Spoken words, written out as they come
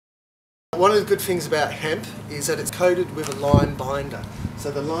one of the good things about hemp is that it's coated with a lime binder.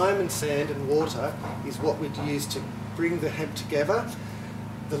 So the lime and sand and water is what we'd use to bring the hemp together.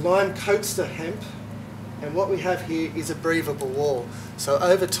 The lime coats the hemp, and what we have here is a breathable wall. So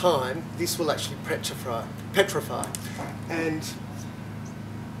over time, this will actually petrify. And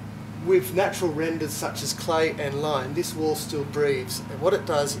with natural renders such as clay and lime, this wall still breathes. And what it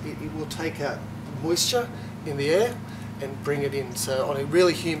does, it will take out moisture in the air and bring it in. So on a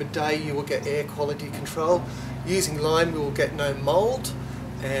really humid day, you will get air quality control. Using lime, we will get no mould.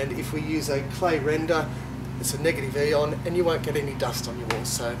 And if we use a clay render, it's a negative ion, and you won't get any dust on your walls.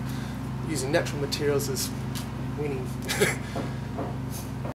 So using natural materials is winning.